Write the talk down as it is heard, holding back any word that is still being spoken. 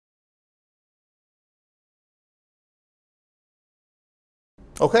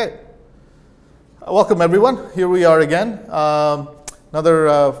Okay. Welcome, everyone. Here we are again.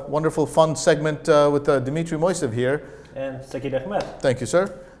 Another wonderful, fun segment with Dmitry Moisev here. And Sakid Ahmed. Thank you, sir.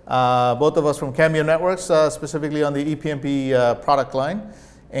 Both of us from Cambium Networks, specifically on the ePMP product line.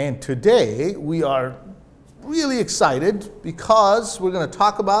 And today we are really excited because we're going to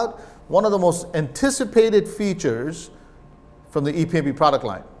talk about one of the most anticipated features from the ePMP product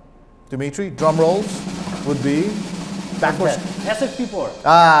line. Dmitry, drum rolls would be backwards. SFP port.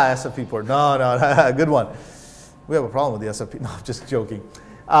 Ah, SFP port. No, good one. We have a problem with the SFP. No, I'm just joking.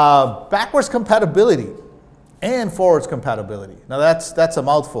 Backwards compatibility and forwards compatibility. Now that's a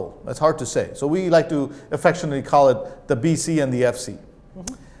mouthful. That's hard to say. So we like to affectionately call it the BC and the FC.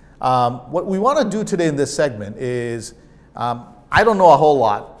 What we want to do today in this segment is, I don't know a whole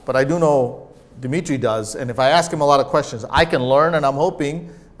lot, but I do know Dmitry does. And if I ask him a lot of questions, I can learn, and I'm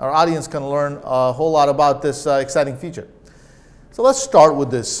hoping our audience can learn a whole lot about this exciting feature. So let's start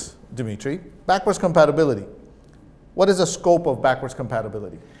with this, Dmitry. Backwards compatibility. What is the scope of backwards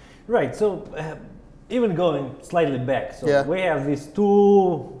compatibility? Right, so even going slightly back, so yeah. We have these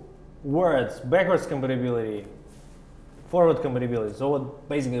two words, backwards compatibility, forward compatibility. So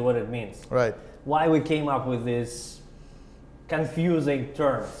basically what it means. Right. Why we came up with these confusing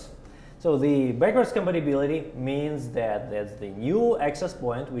terms. So the backwards compatibility means that that's the new access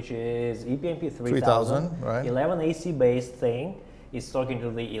point, which is ePMP 3000, right. 11AC based thing. It's talking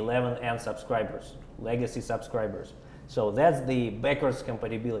to the 11N subscribers, legacy subscribers. So that's the backwards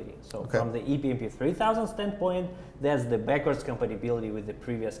compatibility. So from the ePMP 3000 standpoint, that's the backwards compatibility with the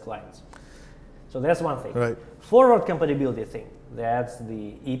previous clients. So that's one thing. Right. Forward compatibility thing, that's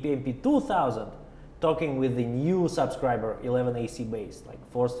the ePMP 2000 talking with the new subscriber 11AC based, like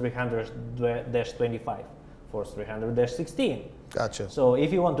Force 300-25, Force 300-16. Gotcha. So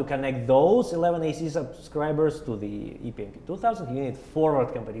if you want to connect those 11AC subscribers to the ePMP 2000, you need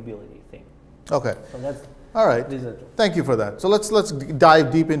forward compatibility thing. Okay. So that's all right. Thank you for that. So let's dive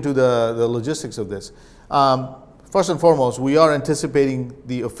deep into the logistics of this. First and foremost, we are anticipating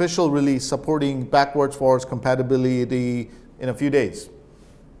the official release supporting backwards forwards compatibility in a few days.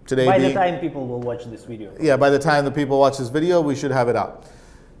 Today by the time people will watch this video. Yeah, by the time the people watch this video, we should have it out.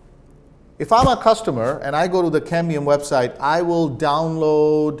 If I'm a customer and I go to the Cambium website, I will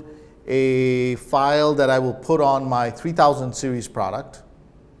download a file that I will put on my 3000 series product.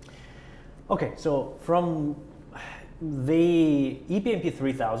 Okay, so from the ePMP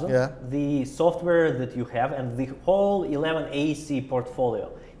 3000, the software that you have and the whole 11AC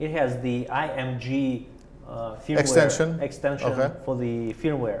portfolio, it has the IMG firmware extension for the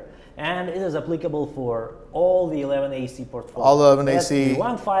firmware, and it is applicable for all the 11AC portfolio. All 11AC. That's the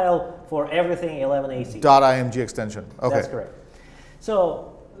one file for everything 11AC. .img extension. Okay. That's correct.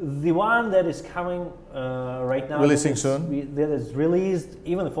 So the one that is coming right now, releasing soon, that is released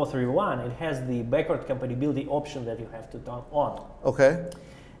even for 4.3.1, it has the backward compatibility option that you have to turn on. Okay.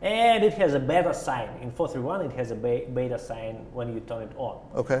 And it has a beta sign. In 4.3.1, it has a beta sign when you turn it on.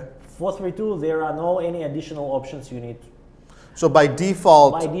 Okay. 4.3.2, there are any additional options you need. So by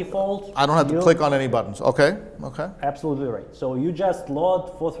default, I don't have to click on any buttons. Okay. Okay. Absolutely right. So you just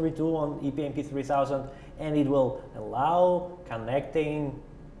load 4.3.2 on ePMP 3000, and it will allow connecting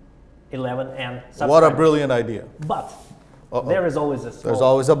 11N subscribers. What a brilliant idea. But there is always a There's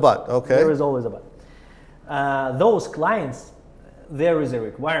always a but. Okay. There is always a but. Those clients, there is a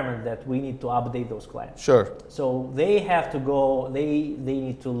requirement that we need to update those clients. Sure. So they have to go, they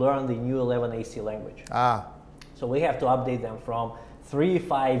need to learn the new 11AC language. So we have to update them from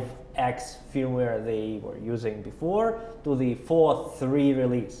 3.5x firmware they were using before to the 4.3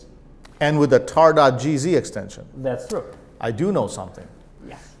 release. And with the tar.gz extension. That's true. I do know something.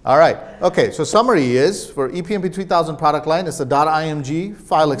 Yes. All right. Okay, so summary is, for ePMP 3000 product line, it's the .img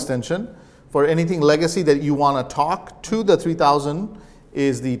file extension. For anything legacy that you want to talk to the 3000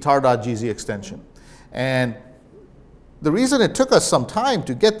 is the tar.gz extension. And the reason it took us some time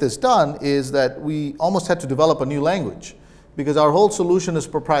to get this done is that we almost had to develop a new language because our whole solution is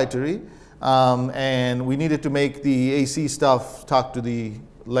proprietary, and we needed to make the AC stuff talk to the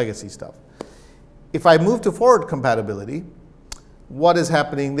legacy stuff. If I move to forward compatibility, what is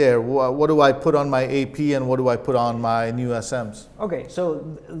happening there? What do I put on my AP and what do I put on my new SMs? Okay,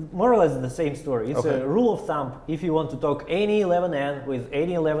 so more or less the same story. It's a rule of thumb. If you want to talk any 11N with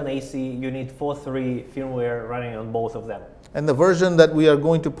any 11AC, you need 4.3 firmware running on both of them. And the version that we are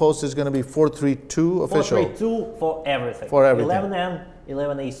going to post is going to be 4.3.2 official? 4.3.2 for everything. For everything. 11N,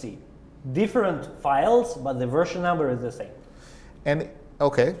 11AC. Different files, but the version number is the same. And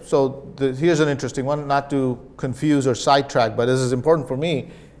okay, so here's an interesting one, not to confuse or sidetrack, but this is important for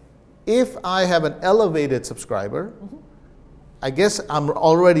me. If I have an elevated subscriber, I guess I'm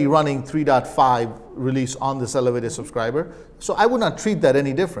already running 3.5 release on this elevated subscriber, so I would not treat that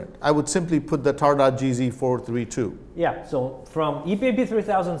any different. I would simply put the tar.gz 432. Yeah, so from ePMP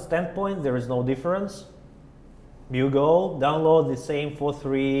 3000 standpoint, there is no difference. You go download the same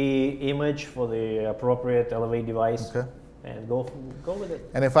 4.3 image for the appropriate Elevate device, okay, and go with it.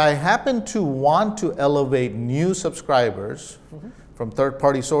 And if I happen to want to elevate new subscribers from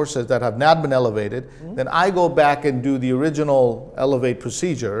third-party sources that have not been elevated, then I go back and do the original elevate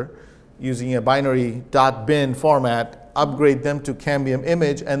procedure using a binary .bin format, upgrade them to Cambium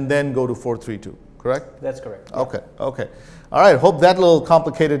image, and then go to 432, correct? That's correct. Okay, okay. All right, hope that little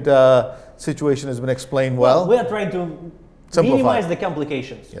complicated situation has been explained well. We are trying to minimize the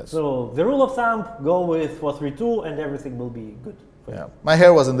complications. Yes. So the rule of thumb, go with 432 and everything will be good. Yeah, my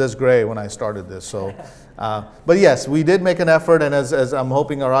hair wasn't this gray when I started this, so. But yes, we did make an effort, and as I'm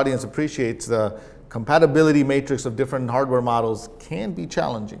hoping our audience appreciates, the compatibility matrix of different hardware models can be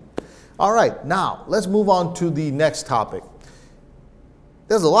challenging. All right, now let's move on to the next topic.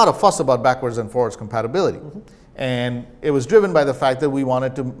 There's a lot of fuss about backwards and forwards compatibility. And it was driven by the fact that we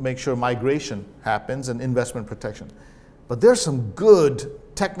wanted to make sure migration happens and investment protection. But there's some good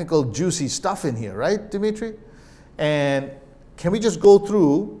technical juicy stuff in here, right, Dimitri? And can we just go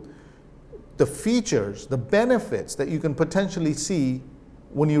through the features, the benefits that you can potentially see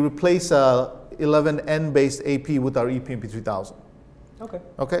when you replace a 11N based AP with our ePMP 3000? Okay.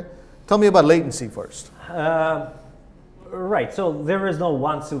 Okay. Tell me about latency first. Right, so there is no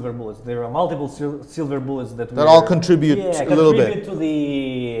one silver bullet. There are multiple silver bullets that all contribute a little bit to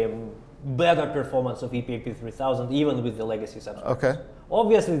the better performance of ePMP 3000, even with the legacy subscribers. Okay.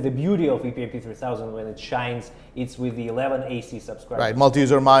 Obviously, the beauty of ePMP 3000 when it shines, it's with the 11AC subscribers. Right,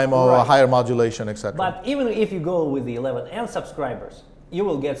 multi-user MIMO, right, higher modulation, etc. But even if you go with the 11N subscribers, you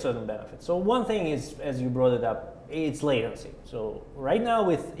will get certain benefits. So one thing is, as you brought it up, it's latency. So right now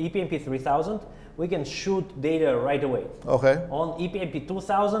with ePMP 3000, we can shoot data right away. Okay. On ePMP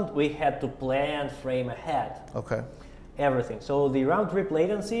 2000, we had to plan frame ahead. Okay. Everything. So the round trip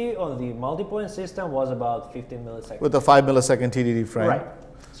latency on the multi-point system was about 15 milliseconds. With a 5 millisecond TDD frame. Right.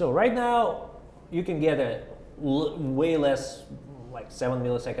 So right now, you can get a way less, like 7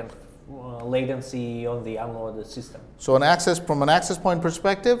 millisecond latency on the unloaded system. So from an access point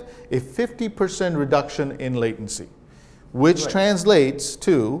perspective, a 50% reduction in latency, which translates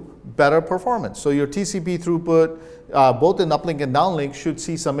to better performance. So your TCP throughput, both in uplink and downlink, should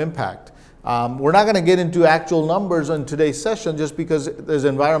see some impact. We're not going to get into actual numbers in today's session just because there's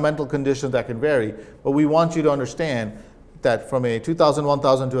environmental conditions that can vary, but we want you to understand that from a 2000,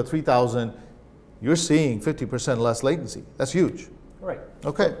 1000 to a 3000, you're seeing 50% less latency. That's huge. Right.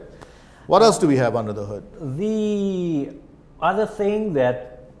 Okay. What else do we have under the hood? The other thing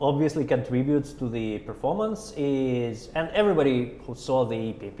that obviously contributes to the performance is, and everybody who saw the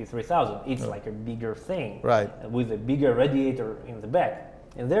ePMP 3000, it's like a bigger thing, right, with a bigger radiator in the back.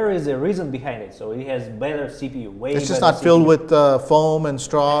 And there is a reason behind it. So it has better CPU, way It's just better not CPU. filled with foam and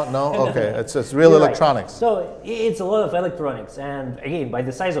straw? No? Okay, it's real electronics. Right. So it's a lot of electronics. And again, by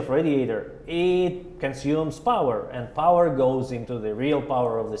the size of radiator, it consumes power. And power goes into the real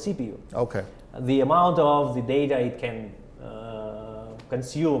power of the CPU. Okay. The amount of the data it can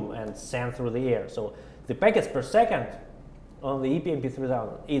consume and send through the air. So the packets per second on the ePMP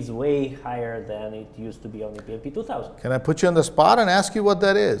 3000 is way higher than it used to be on ePMP 2000. Can I put you on the spot and ask you what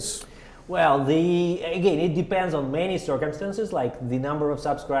that is? Well, again, it depends on many circumstances, like the number of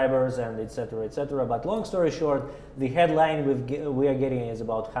subscribers and et cetera, but long story short, the headline we are getting is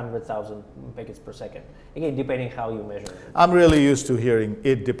about 100,000 packets per second. Again, depending how you measure it. I'm really used to hearing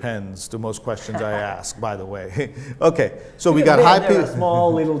 "it depends" to most questions I ask, by the way. Okay, so we got there are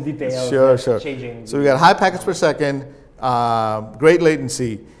small little details changing. So we got high packets per second, great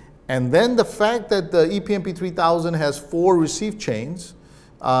latency, and then the fact that the ePMP 3000 has 4 receive chains,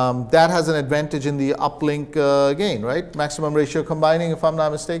 that has an advantage in the uplink gain, right? Maximum ratio combining, if I'm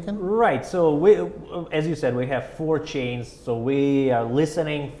not mistaken? Right, so as you said, we have 4 chains, so we are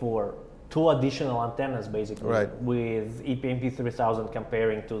listening for 2 additional antennas basically, with ePMP 3000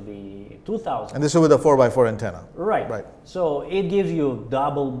 comparing to the 2000. And this is with a 4x4 antenna. Right. So it gives you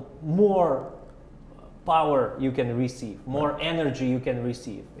double more power you can receive, more energy you can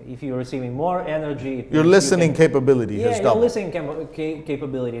receive. If you're receiving more energy, your listening capability has doubled. Your listening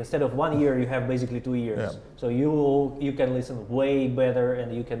capability, instead of 1 ear, you have basically 2 ears. Yeah. So you can listen way better,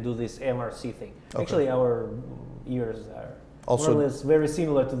 and you can do this MRC thing. Okay. Actually, our ears are also more or less very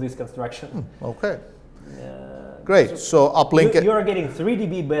similar to this construction. Okay. Great. So uplink. You are getting 3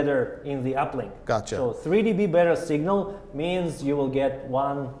 dB better in the uplink. Gotcha. So 3 dB better signal means you will get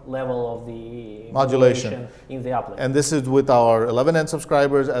one level of the modulation in the uplink. And this is with our 11N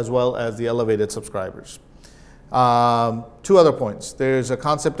subscribers as well as the elevated subscribers. Two other points. There's a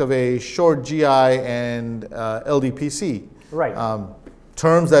concept of a short GI and LDPC. Right.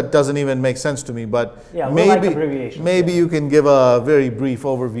 Terms that doesn't even make sense to me, but yeah, maybe you can give a very brief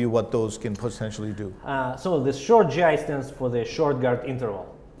overview what those can potentially do. So the short GI stands for the short guard interval.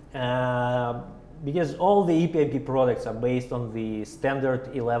 Because all the ePMP products are based on the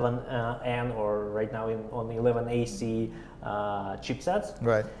standard 11N or right now on the 11AC chipsets.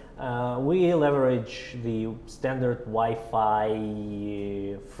 Right. We leverage the standard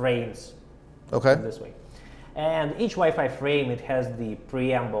Wi-Fi frames. Okay. This way. And each Wi-Fi frame, it has the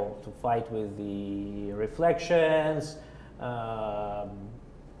preamble to fight with the reflections,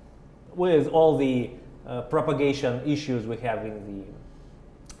 with all the propagation issues we have in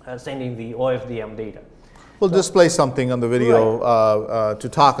the sending the OFDM data. We'll display something on the video to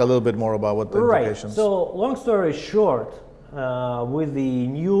talk a little bit more about what the implications. Right. So long story short, with the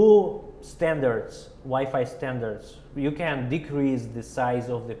new standards, Wi-Fi standards, you can decrease the size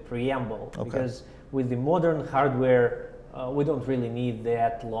of the preamble because with the modern hardware, we don't really need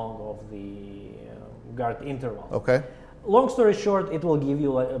that long of the guard interval. Okay. Long story short, it will give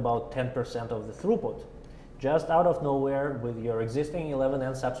you about 10% of the throughput. Just out of nowhere, with your existing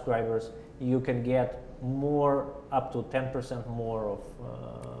 11N subscribers, you can get more, up to 10% more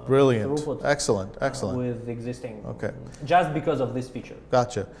of brilliant, throughput. Excellent, excellent. With existing, just because of this feature.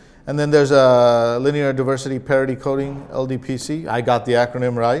 Gotcha. And then there's a linear diversity parity coding, LDPC. I got the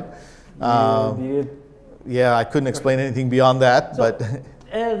acronym right. Yeah, I couldn't explain anything beyond that, but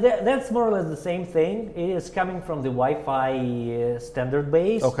that's more or less the same thing. It is coming from the Wi-Fi standard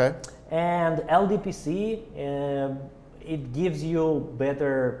base. Okay. And LDPC, it gives you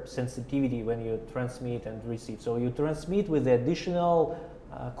better sensitivity when you transmit and receive. So you transmit with the additional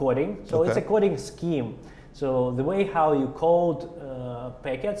coding. So it's a coding scheme. So the way how you code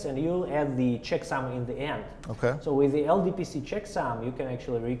packets, and you add the checksum in the end. Okay. So with the LDPC checksum, you can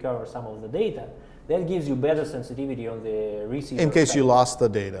actually recover some of the data. That gives you better sensitivity on the receiver. In case you lost the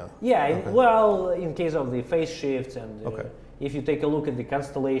data. Yeah. Well, in case of the phase shifts and. If you take a look at the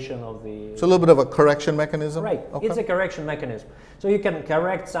constellation of the... So a little bit of a correction mechanism? Right, it's a correction mechanism. So you can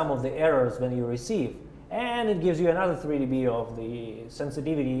correct some of the errors when you receive, and it gives you another 3 dB of the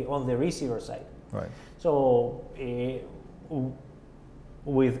sensitivity on the receiver side. Right. So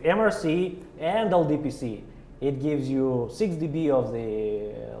with MRC and LDPC, it gives you 6 dB of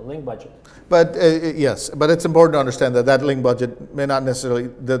the link budget. But yes, but it's important to understand that that link budget may not necessarily,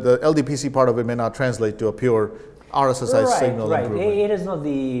 the LDPC part of it may not translate to a pure RSSI signal improvement. It is not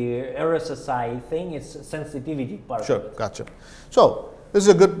the RSSI thing, it's sensitivity part Sure, of it. Gotcha. So this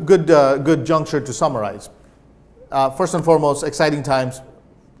is a good juncture to summarize. First and foremost, exciting times.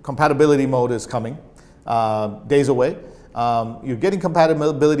 Compatibility mode is coming, days away. You're getting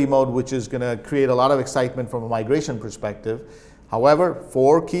compatibility mode, which is going to create a lot of excitement from a migration perspective. However,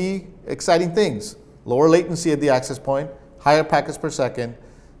 4 key exciting things: lower latency at the access point, higher packets per second,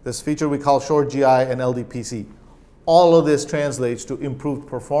 this feature we call short GI and LDPC. All of this translates to improved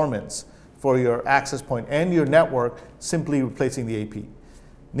performance for your access point and your network, simply replacing the AP.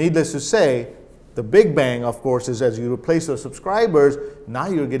 Needless to say, the big bang, of course, is as you replace those subscribers, now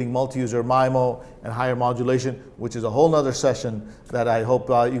you're getting multi-user MIMO and higher modulation, which is a whole nother session that I hope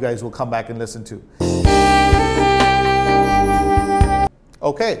you guys will come back and listen to.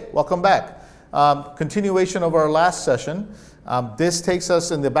 Okay, welcome back. Continuation of our last session. This takes us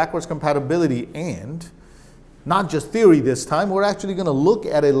in the backwards compatibility, and not just theory this time, we're actually going to look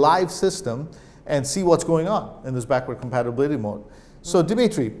at a live system and see what's going on in this backward compatibility mode. So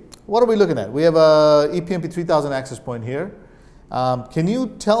Dimitri, what are we looking at? We have a ePMP 3000 access point here. Can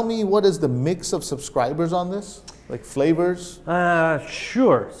you tell me what is the mix of subscribers on this, like flavors?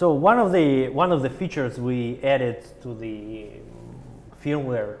 Sure. So one of the features we added to the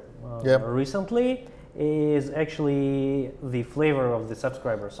firmware recently is actually the flavor of the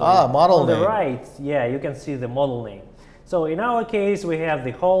subscriber. So model name. On the right, yeah, you can see the model name. So in our case, we have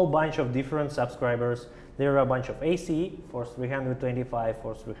the whole bunch of different subscribers. There are a bunch of AC, Force 325,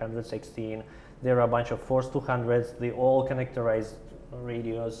 Force 316. There are a bunch of Force 200s. They all connectorized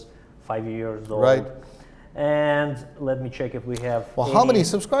radios, 5 years old. Right. And let me check if we have. Well, how many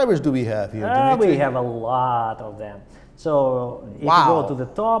subscribers do we have here, Dimitri? We have a lot of them. So if you go to the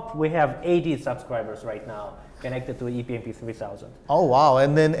top, we have 80 subscribers right now. connected to ePMP 3000. Oh wow!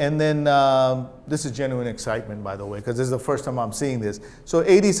 And then this is genuine excitement, by the way, because this is the first time I'm seeing this. So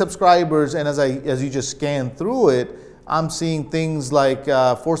 80 subscribers, and as you just scan through it, I'm seeing things like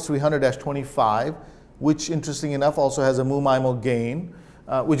Force 300-25, which interesting enough also has a MU-MIMO gain,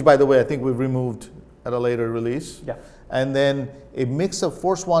 which by the way I think we've removed at a later release. Yeah. And then a mix of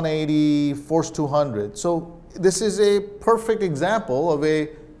Force 180, Force 200. So this is a perfect example of a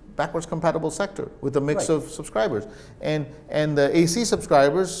backwards compatible sector with a mix of subscribers. And the AC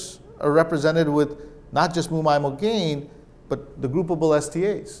subscribers are represented with not just MU-MIMO gain, but the groupable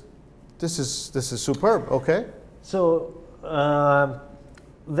STAs. This is superb, okay? So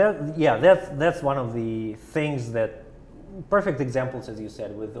that's one of the things that, perfect examples as you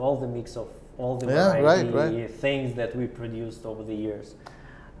said, with all the mix of all the variety things that we produced over the years.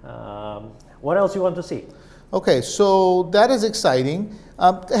 What else you want to see? Okay, so that is exciting.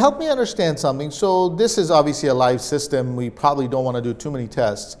 Help me understand something. So this is obviously a live system. We probably don't want to do too many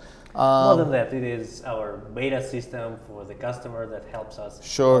tests. More than that, it is our beta system for the customer that helps us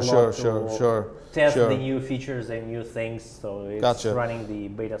Sure. test the new features and new things. So it's running the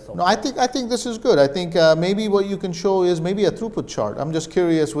beta software. No, I think this is good. I think maybe what you can show is maybe a throughput chart. I'm just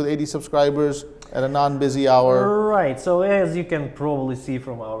curious with 80 subscribers at a non-busy hour. Right. So as you can probably see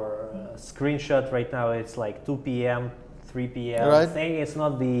from our screenshot right now, it's like 2 p.m. 3 p.m. Right. thing. It's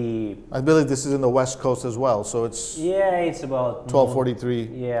not the. I believe this is in the West Coast as well, so it's. Yeah, it's about 12:43.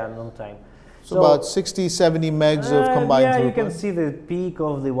 Yeah, noon time. So about 60, 70 megs of combined throughput. Yeah, you can see the peak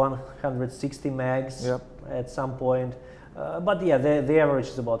of the 160 megs at some point. But yeah, the average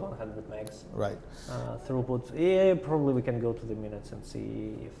is about 100 megs. Right. Throughput. Yeah, probably we can go to the minutes and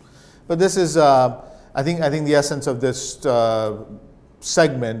see if. But this is, I think the essence of this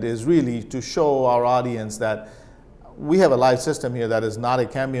segment is really to show our audience that we have a live system here that is not a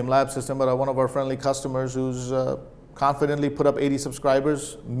Cambium lab system, but one of our friendly customers who's confidently put up 80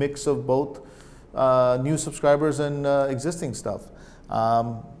 subscribers, mix of both new subscribers and existing stuff.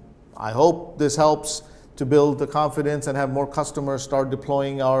 I hope this helps to build the confidence and have more customers start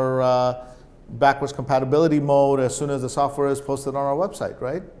deploying our backwards compatibility mode as soon as the software is posted on our website,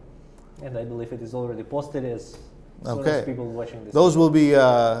 right? And I believe it is already posted as soon as people watching this. Those will be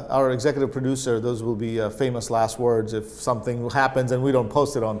our executive producer. Those will be famous last words if something happens and we don't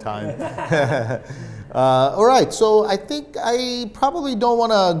post it on time. All right, so I think I probably don't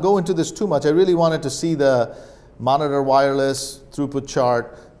want to go into this too much. I really wanted to see the monitor wireless throughput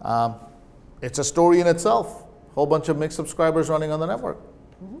chart. It's a story in itself. Whole bunch of mixed subscribers running on the network.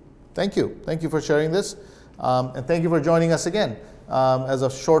 Thank you. Thank you for sharing this. And thank you for joining us again as a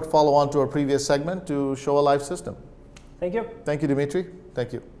short follow-on to our previous segment to show a live system. Thank you. Thank you, Dimitri.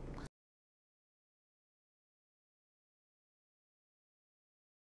 Thank you.